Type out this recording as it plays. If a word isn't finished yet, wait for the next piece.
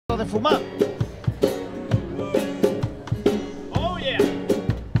de fumar. Oh yeah.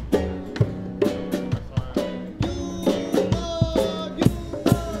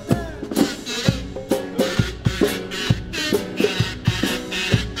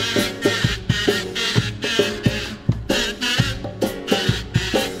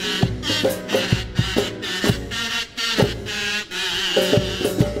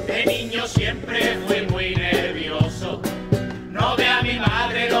 De niño siempre fui muy nervioso. No ve a mi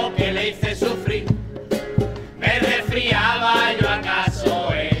madre lo que le hice sufrir. Me resfriaba yo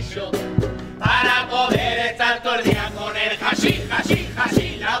acaso hecho para poder estar todo el día con el hashish, hashish,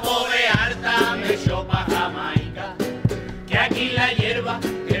 hashish. La pobre harta me echó pa' Jamaica, que aquí la hierba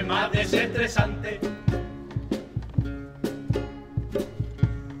es más desestresante.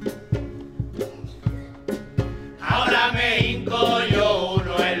 Ahora me hinco yo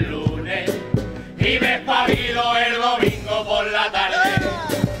uno el lunes y me espabilo el domingo por la tarde.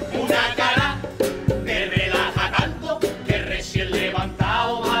 Una cara me relaja tanto que recién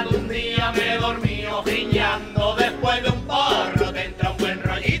levantado más de un día me dormí ojiñando. Después de un porro te entra un buen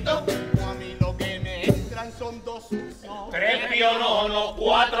rollito. A mí lo que me entran son 2 usos, 3 piononos,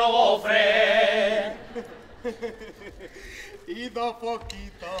 4 gofres. y 2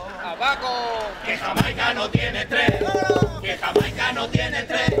 poquitos. ¡Abaco! Que Jamaica no tiene 3, que Jamaica no tiene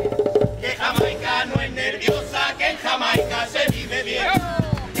 3, que Jamaica no es nerviosa, que en Jamaica se vive bien.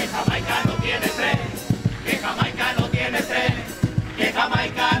 Que Jamaica no tiene 3, que Jamaica no tiene 3, que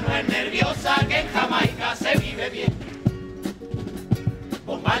Jamaica no es nerviosa, que en Jamaica se vive bien.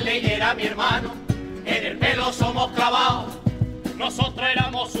 Bob Marley era mi hermano, en el pelo somos clavados, nosotros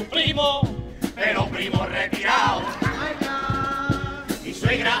éramos sus primos, pero primos retirados. Mi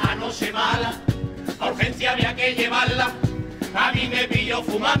suegra anoche mala, a urgencia había que llevarla, a mí me pilló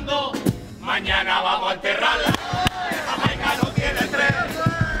fumando, mañana vamos a enterrarla. Que Jamaica no tiene 3,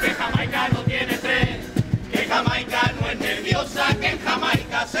 que Jamaica no tiene 3, que Jamaica no es nerviosa, que en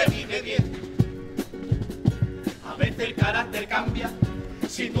Jamaica se vive bien. A veces el carácter cambia,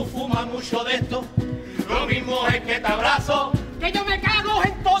 si tú fumas mucho de esto, lo mismo es que te abrazo, que yo me cago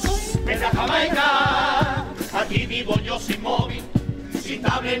en todo. Vete a Jamaica, aquí vivo yo sin móvil, sin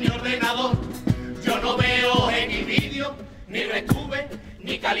tablet ni ordenador. Yo no veo ni vídeo, ni retube,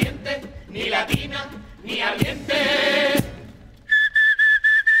 ni caliente, ni latina, ni ardiente.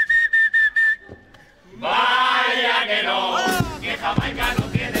 Vaya que no, que Jamaica no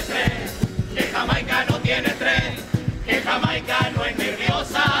tiene 3, que Jamaica no tiene 3, que Jamaica no es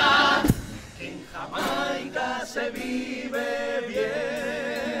nerviosa, que en Jamaica se vive bien.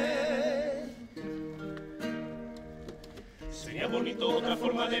 Sería bonito otra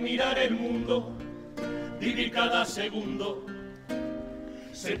forma de mirar el mundo, vivir cada segundo,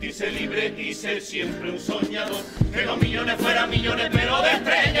 sentirse libre y ser siempre un soñador. Que los millones fueran millones pero de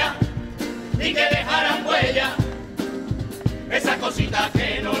estrellas y que dejaran huella, esas cositas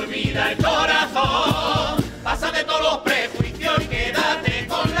que no olvida el corazón. Pasa de todos los prejuicios y quédate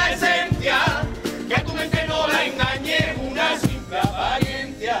con la esencia, que a tu mente no la engañe una simple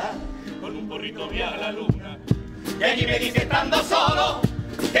apariencia. Con un porrito vi a la luna y allí me dice estando solo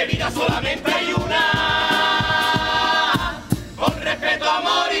que vida solamente hay una, con respeto,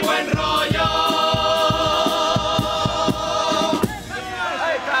 amor y buen rollo.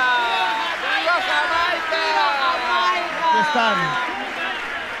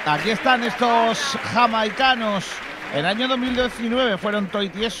 Aquí están estos jamaicanos. En el año 2019 fueron Toy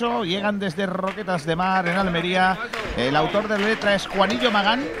Tieso, llegan desde Roquetas de Mar, en Almería. El autor de la letra es Juanillo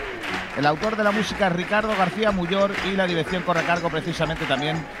Magán. El autor de la música es Ricardo García Muyor y la dirección corre a cargo precisamente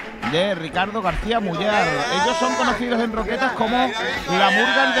también de Ricardo García Mullar. Ellos son conocidos en Roquetas como la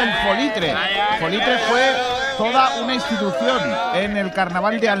Murga del Folitre. Folitre fue toda una institución en el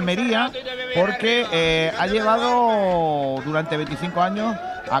carnaval de Almería porque ha llevado durante 25 años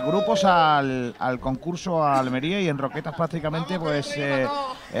a grupos al concurso a Almería, y en Roquetas prácticamente pues es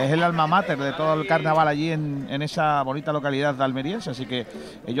el alma mater de todo el carnaval allí en esa bonita localidad de almeriense. Así que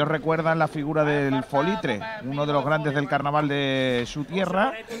ellos recuerdan la figura del Folitre, uno de los grandes del carnaval de su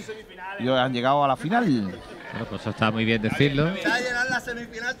tierra, y hoy han llegado a la final. Bueno, pues eso está muy bien decirlo. Está llenado la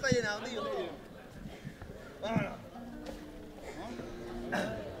semifinal, está llenado, tío.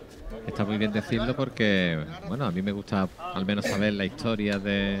 Está muy bien decirlo porque, bueno, a mí me gusta al menos saber la historia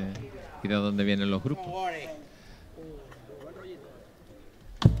y de dónde vienen los grupos.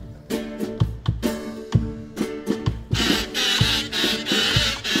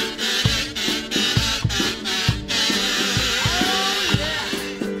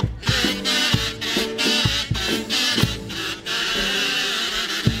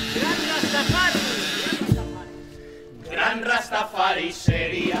 Gran Rastafari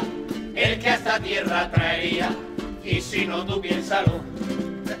sería que a esta tierra traería, y si no tú piénsalo.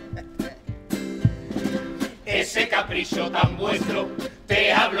 Ese capricho tan vuestro,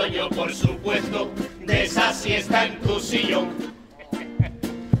 te hablo yo por supuesto, de esa siesta en tu sillón.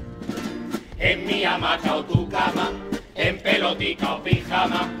 En mi hamaca o tu cama, en pelotica o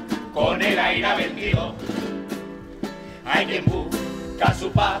pijama, con el aire a 22. Hay quien busca su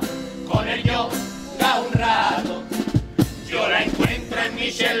paz, con el yoga un rato. Yo la encuentro en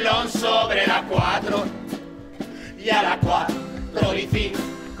mi chelón sobre las 4. Y a las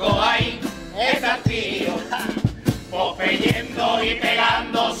 4:05 ahí está el tío, popeyendo y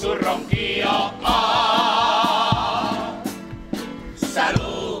pegando su ronquillo. Oh,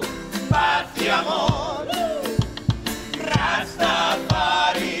 salud, paz y amor,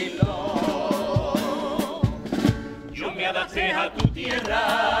 Rastafari. Yo me adapté a tu tierra,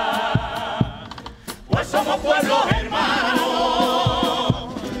 pues somos pueblos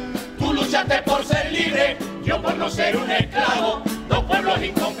hermanos. Tú luchaste por ser libre, yo por no ser un esclavo. Dos pueblos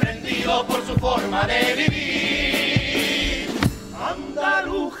incomprendidos por su forma de vivir.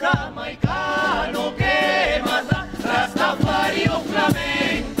 Andaluz, jamaicano, ¿qué más da? Rastafari o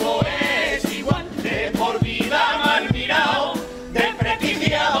flamenco es igual. De por vida mal mirado,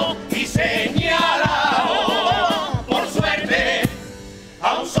 desprestigiado y señalado. Por suerte,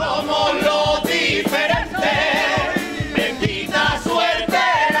 aún somos los diferentes. Bendita suerte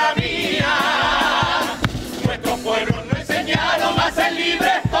la mía. Nuestros pueblos nos enseñaron a ser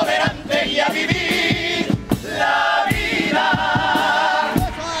libres, tolerantes y a vivir la vida.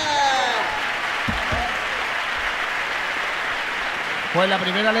 Pues la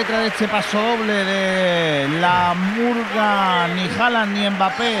primera letra de este paso doble de la Murga Ni Haaland ni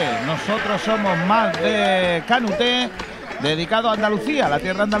Mbappé, nosotros somos más de Kanouté, dedicado a Andalucía, la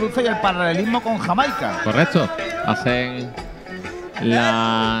tierra andaluza y el paralelismo con Jamaica. Correcto. Hacen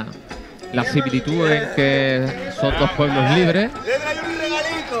la similitud en que son dos pueblos libres,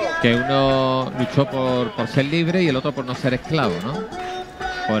 que uno luchó por ser libre y el otro por no ser esclavo, ¿no?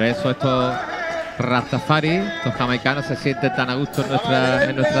 Por eso estos Rastafari, estos jamaicanos, se sienten tan a gusto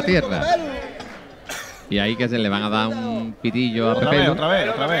en nuestra tierra. Y ahí que se le van a dar un pitillo a Pepe. Otra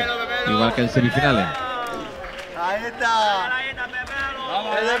vez. Igual que en semifinales. Ahí está.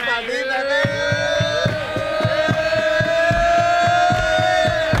 Es de para ti, Pepe.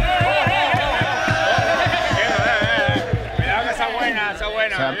 Cuidado que esa buena.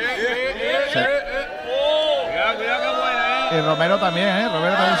 Cuidado que buena, Y Romero también,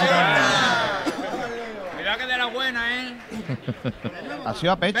 Romero también se cambia. Cuidado que de la buena, Ha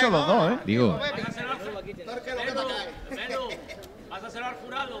sido a pecho los dos, Digo, Pásaselo al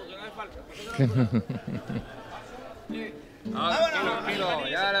jurado, que no hace falta. Tranquilo,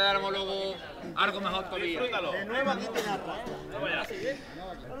 ya le daremos luego algo mejor todavía. De nuevo aquí te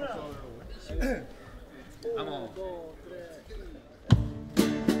Vamos.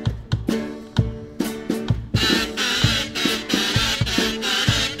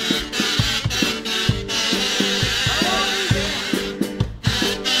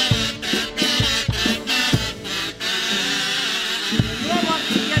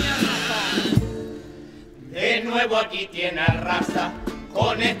 De nuevo aquí tiene el Rasta,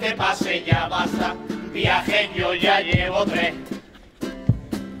 con este pase ya basta. Viaje yo ya llevo 3.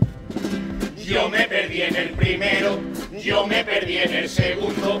 Yo me perdí en el primero, yo me perdí en el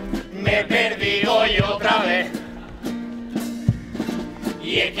segundo, me perdí hoy otra vez.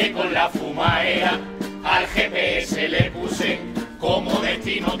 Y es que con la fumaera al GPS le puse como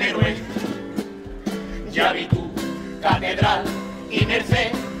destino Teruel. Ya vi tu catedral y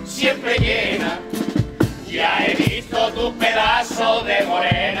Merced siempre llena. Ya he visto tus pedazos de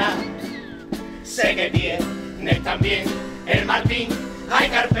morena. Sé que tienes también el Martín, hay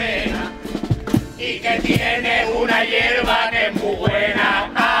Carpena. Y que tiene una hierba que es muy buena.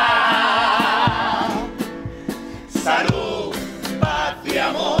 Ah, salud, paz y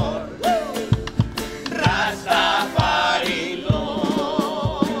amor, Rastafari.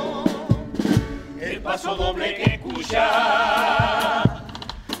 El paso doble que escucha,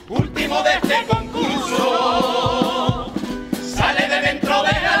 último de este concurso, sale de dentro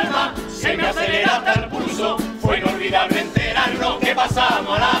del alma, se me acelera hasta el pulso. Fue inolvidable enterarnos que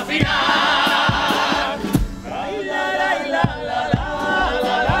pasamos a la final.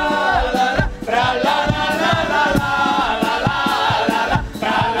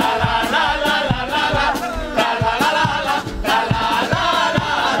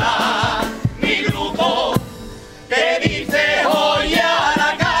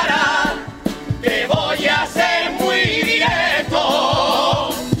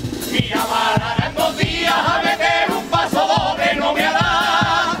 No me ha dado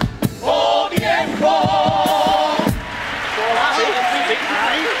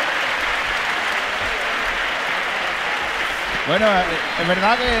Bueno, es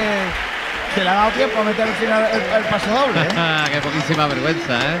verdad que le ha dado tiempo a meter al final el paso doble, ¿eh? Qué poquísima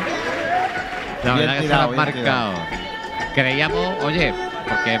vergüenza, ¿eh? La verdad que se lo han marcado. Creíamos, oye,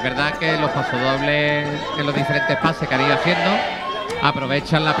 porque es verdad que los pasodobles en los diferentes pases que han ido haciendo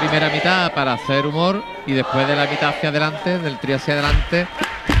aprovechan la primera mitad para hacer humor y después de la mitad hacia adelante, del trío hacia adelante,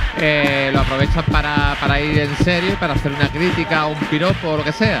 lo aprovechan para ir en serio, para hacer una crítica o un piropo o lo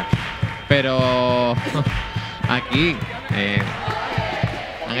que sea. Pero aquí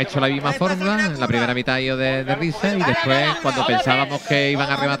han hecho la misma fórmula. En la primera mitad ha ido de risa y después, cuando pensábamos que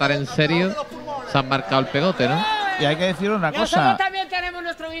iban a rematar en serio, se han marcado el pegote, ¿no? Y hay que decir una cosa. Nosotros también tenemos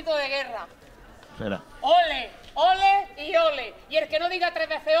nuestro grito de guerra. Espera. Ole, ole y ole. Y el que no diga 3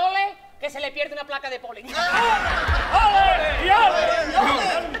 veces ole, que se le pierde una placa de polen. ¡Ole y ole y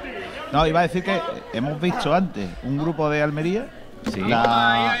ole! No, iba a decir que hemos visto antes un grupo de Almería. Sí.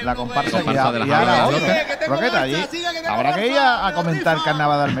 La comparsa de la y ahora Javier otro. Roqueta, allí habrá que ir a comentar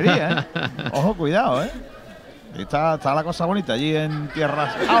Carnaval de Almería, ¿eh? Ojo, cuidado, ¿eh? Está la cosa bonita allí en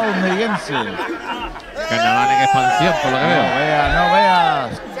tierras almerienses. Carnaval en expansión, por lo que veo. No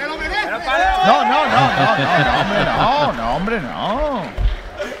veas. No, hombre, no.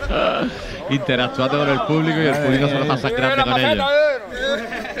 Interactuando con el público y el público se lo pasa grande con ellos.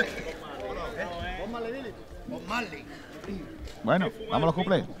 Bueno, vamos a los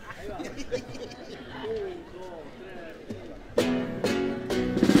cuplés.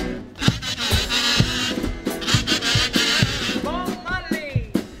 Bob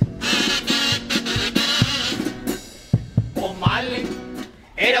Marley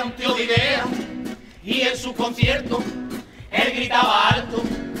era un tío de idea y en su concierto él gritaba alto: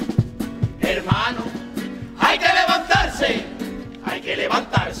 hermano, hay que levantarse,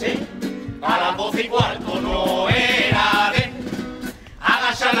 a las 12:15 no era de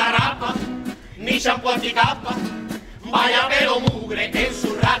agachar la rapa, ni champú anticapa, vaya pero mugre en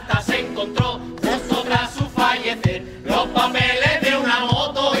su rata se encontró, justo tras su fallecer, los papeles de una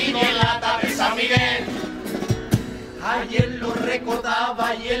moto y de lata de San Miguel. Ayer lo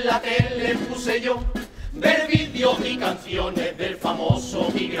recordaba y en la tele puse yo ver vídeos y canciones del famoso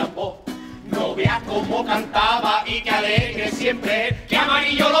y gran voz. No veas cómo cantaba y que alegre siempre él, que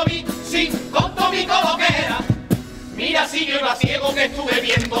amarillo lo vi sin con Tomico Boquera. Mira si yo iba ciego que estuve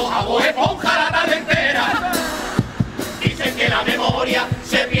viendo a Bob Esponja la tarde entera. Dicen que la memoria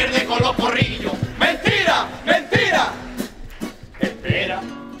se pierde con los porrillos. ¡Mentira! ¡Mentira! Espera,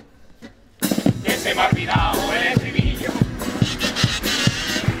 que se me ha olvidado el estribillo.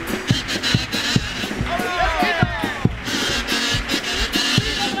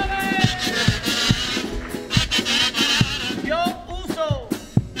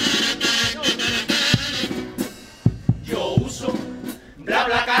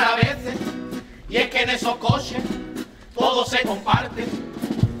 BlaBlaCar a veces, y es que en esos coches todo se comparte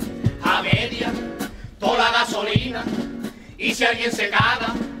a media, toda la gasolina, y si alguien se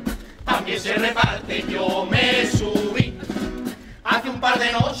caga también se reparte. Yo me subí hace un par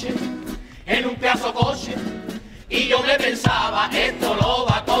de noches en un pedazo coche y yo me pensaba, esto lo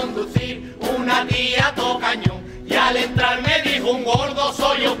va a conducir una tía tocañón, y al entrar me dijo un gordo: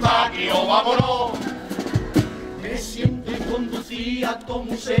 soy Eustaquio, vámonos. Me siento y conducía todo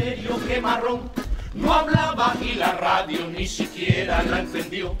muy serio, que marrón, no hablaba y la radio ni siquiera la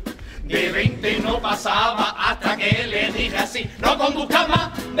encendió. De 20 no pasaba hasta que le dije así: no conduzcas más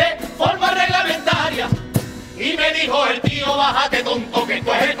de forma reglamentaria. Y me dijo el tío: bájate tonto, que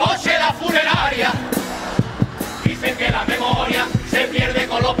esto es el coche de la funeraria. Dicen que la memoria se pierde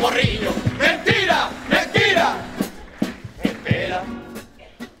con los porrillos. ¡Mentira! ¡Mentira! Espera,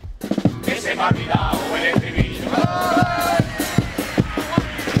 que se me ha olvidado el estribillo.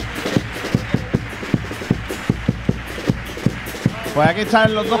 Pues aquí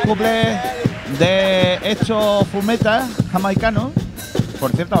están los dos cuplés de estos fumetas jamaicanos.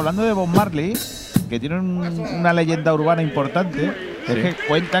 Por cierto, hablando de Bob Marley, que tiene una leyenda urbana importante. Es que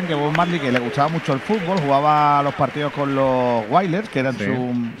cuentan que Bob Marley, que le gustaba mucho el fútbol, jugaba los partidos con los Wailers, que eran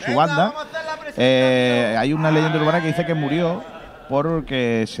su banda. Hay una leyenda urbana que dice que murió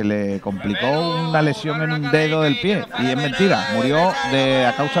porque se le complicó una lesión en un dedo del pie. Y es mentira, murió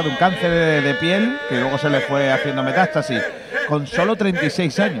a causa de un cáncer de piel que luego se le fue haciendo metástasis, con solo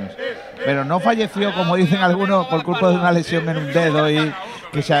 36 años. Pero no falleció, como dicen algunos, por culpa de una lesión en un dedo y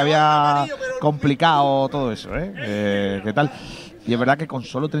que se había complicado todo eso, ¿eh? ¿Qué tal? Y es verdad que con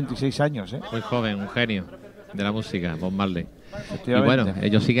solo 36 años, ¿eh? Muy joven, un genio de la música, Bob Marley. Y bueno,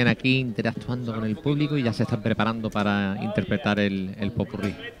 ellos siguen aquí interactuando con el público y ya se están preparando para interpretar el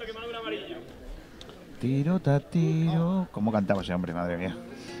popurrí. Tiro, ta, tiro. ¿Cómo cantaba ese hombre, madre mía?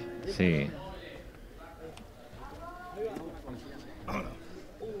 Sí.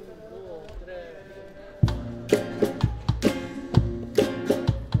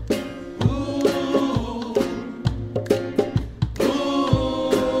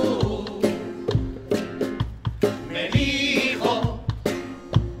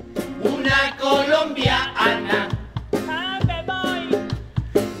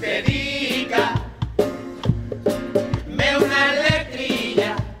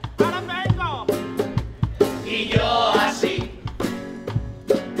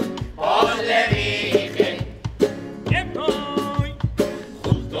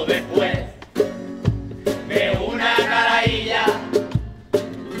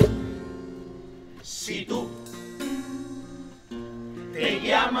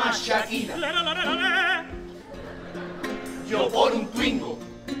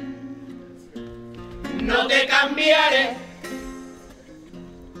 No te cambiaré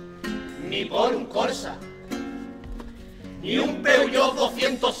ni por un Corsa, ni un Peugeot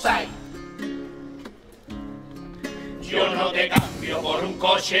 206. Yo no te cambio por un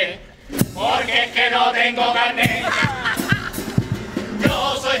coche, porque es que no tengo carnet.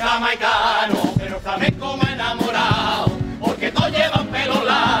 Yo soy jamaicano, pero flamenco me he enamorado, porque todos llevan pelo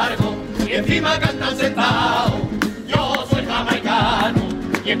largo y encima cantan sentados. Yo soy jamaicano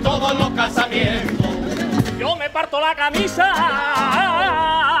y en todos los casamientos yo me parto la camisa.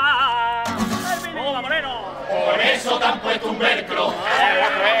 ¡Hola, Moreno! Por eso te han puesto un velcro.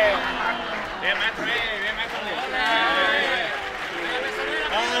 Bien, maestro, bien, maestro.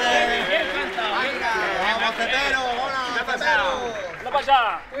 Vamos, Pepero, hola, Pepero. ¡Anda para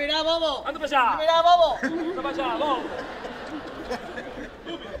allá! Mira, bobo. ¡Anda para allá! Mira, bobo. ¡Anda para allá, bobo!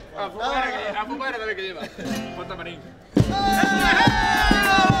 A fumar también que lleva. Falta marín.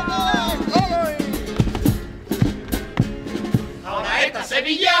 Ahora esta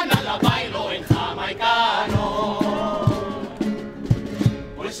sevillana la bailo en jamaicano,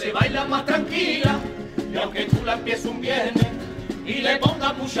 pues se baila más tranquila, y aunque tú la empieces un viernes y le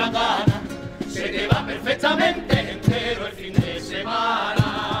pongas mucha gana, se te va perfectamente entero el fin de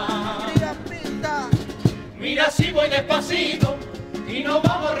semana. Mira si voy despacito y nos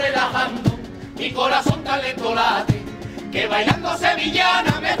vamos relajando, mi corazón tan lento late, que bailando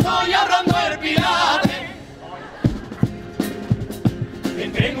sevillana me estoy ahorrando el pilate.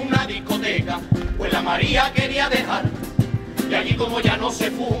 Entré en una discoteca, pues la María quería dejar, y allí como ya no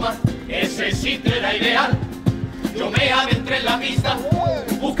se fuma, ese sitio era ideal. Yo me adentré en la pista,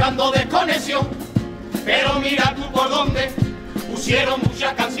 buscando desconexión, pero mira tú por dónde, pusieron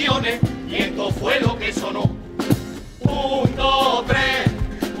muchas canciones, y esto fue lo que sonó. 1, 2, 3,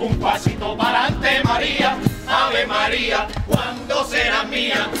 un pasito para adelante María, Ave María, ¿cuándo serás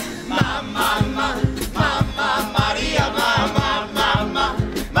mía? Mamá, mamá, mamá María, mamá, mamá,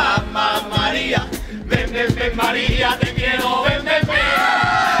 mamá María, ven, ven, ven María, te quiero, ven, ven, ven,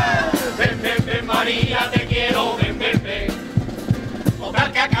 ven, ven, ven María, te quiero, ven, ven, ven.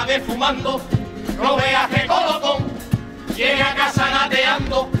 Total que acabé fumando, no veas que colocón, llegué a casa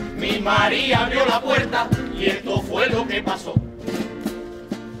gateando, mi María abrió la puerta y esto fue lo que pasó.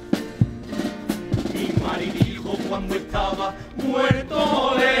 Mi marido dijo cuando estaba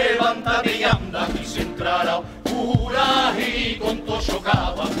muerto, levántate y anda, quise entrar a oscuras y con todo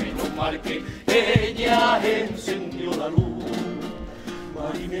chocaba, menos mal que ella encendió la luz.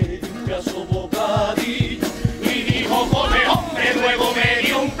 Mari me dio un pedazo bocadillo y dijo, come hombre, luego me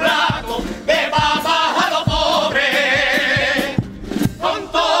dio un plato de papas a los pobres.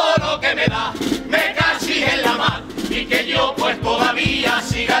 Con todo lo que me da, me cachis en la mar, y que yo pues todavía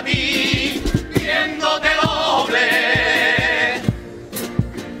siga a ti, viéndote doble.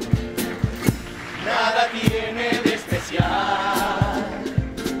 Nada tiene de especial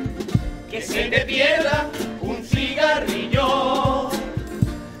que se te pierda un cigarrillo,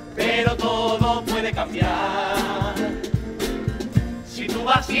 pero todo puede cambiar. Si tú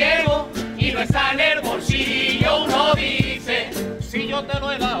vas ciego y no está en el bolsillo, uno dice, si yo te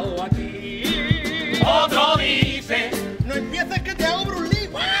lo he dado aquí. Otro dice, No empieces que te hago brulí.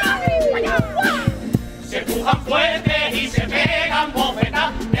 se empujan fuertes y se pegan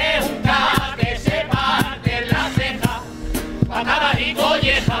bofetas de un que se parte la ceja, patadas y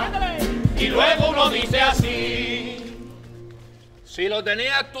collejas, y luego uno dice así. Si lo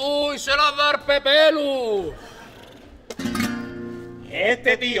tenías tú y se lo has dar Pepelu.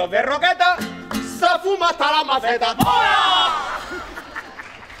 Este tío de Roqueta se fuma hasta la maceta. ¡Hola!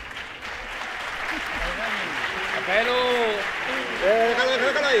 Pepelu. Déjalo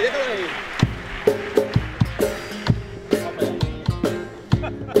ahí, déjalo ahí.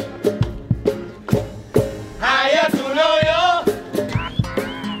 Ay, a tu novio,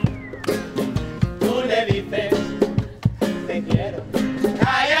 tú le dices, te quiero.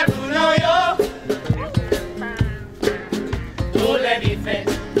 Ay, a tu novio, tú le dices,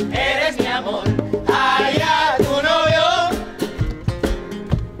 eres mi amor. Ay, a tu novio,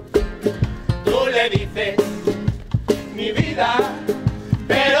 tú le dices, mi vida.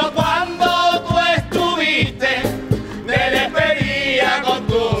 Pero cuando tú estuviste de despedida con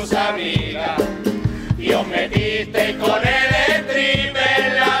tus amigas y os metiste con el strip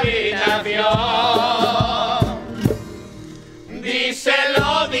en la habitación,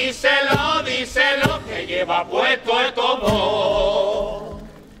 díselo, díselo, díselo, que lleva puesto el todo.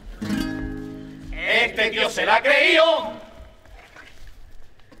 Este tío se la ha creído.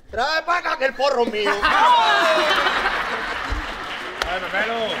 Trae para acá que el porro es mío. ¡Ay,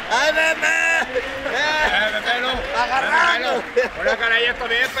 Pepelu! ¡Ay, bebé! ¡Ay, Pepelu! ¡Agarrando! Una cara y esto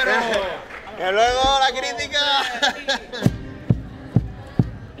bien, pero... Que luego la crítica.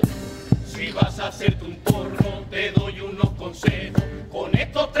 Si vas a hacerte un porro, te doy unos consejos. Con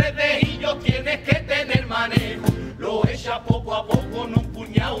estos 3 dedillos tienes que tener manejo. Lo echas poco a poco en un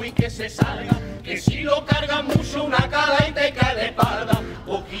puñado y que se salga. Que si lo cargas mucho una cala y te cae de espalda.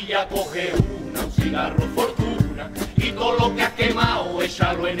 Boquilla coge un cigarro fortuna. Y todo lo que has quemado,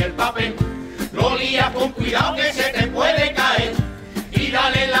 échalo en el papel. Lo lías con cuidado que se te puede caer. Y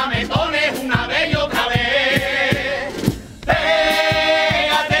dale lametones una vez y otra vez.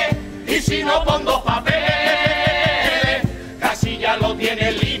 Pégate, y si no pon 2 papeles. Casi ya lo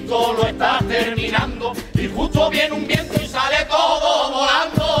tienes listo, lo estás terminando. Y justo viene un viento y sale todo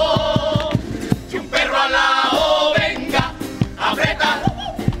volando. Si un perro al lado venga, aprieta.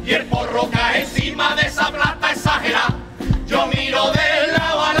 Y el porro cae encima de esa plata exagerada. Yo miro de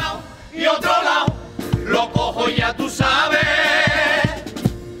lado a lado y otro lado. Lo cojo y ya tú sabes.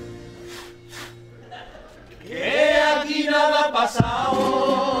 Que aquí nada ha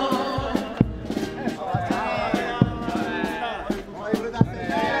pasado.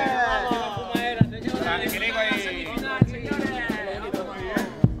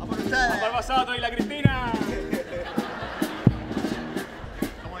 Pasado y la Cristina.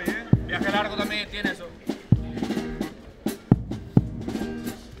 Muy bien. Viaje largo también tiene eso.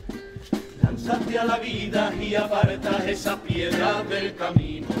 Lánzate a la vida y aparta esa piedra del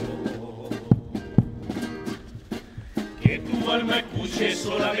camino. Que tu alma escuche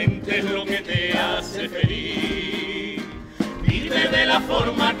solamente lo que te hace feliz. Vive de la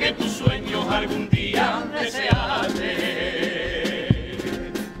forma que tus sueños algún día deseaste.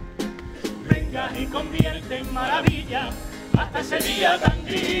 Y convierte en maravilla hasta ese día tan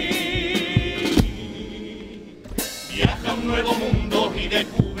gris. Viaja a un nuevo mundo y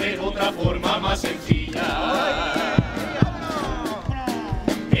descubre otra forma más sencilla.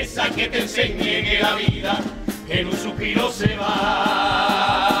 Esa que te enseñe que la vida en un suspiro se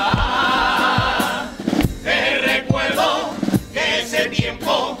va. Te recuerdo que ese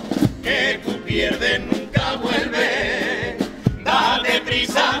tiempo que tú pierdes nunca vuelve. Date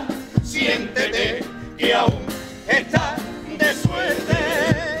prisa. Siéntete que aún estás de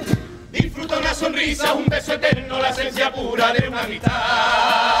suerte. Disfruta una sonrisa, un beso eterno, la esencia pura de una amistad.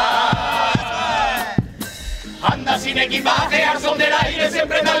 Anda sin equipaje, al son del aire,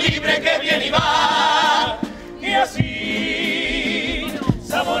 siempre tan libre que viene y va. Y así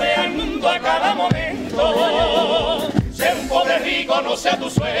saborea el mundo a cada momento. Ser un pobre rico no sea tu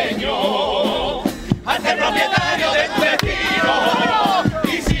sueño. Hazte propietario de tu destino.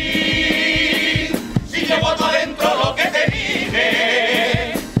 Llevo tú adentro lo que te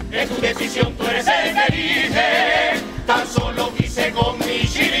dije. Es tu decisión, tú eres el que elige. Tan solo quise con mi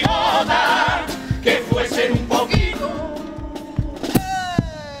chirigota que fuesen un poquito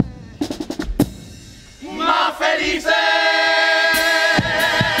más felices.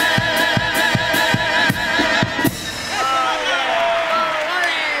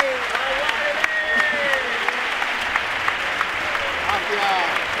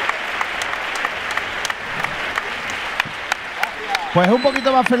 Pues un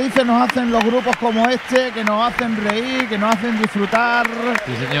poquito más felices nos hacen los grupos como este, que nos hacen reír, que nos hacen disfrutar.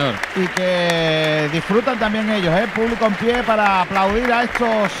 Sí, señor. Y que disfrutan también ellos, ¿eh? Público en pie para aplaudir a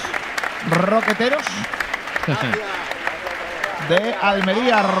estos roqueteros de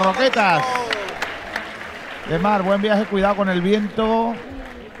Almería, Roquetas. De Mar, buen viaje, cuidado con el viento.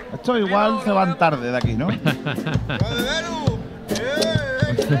 Esto igual se van tarde de aquí, ¿no?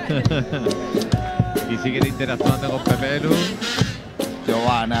 Y siguen interactuando con Pepelu.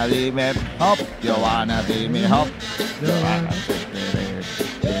 Giovanna, dime hop, Giovanna, dime hop, Giovanna,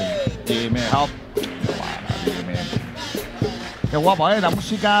 dime hop, Giovanna, dime. Qué guapo, la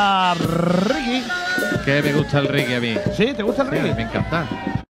música reggae. Que me gusta el reggae a mí. ¿Sí? ¿Te gusta el reggae? Sí, me encanta.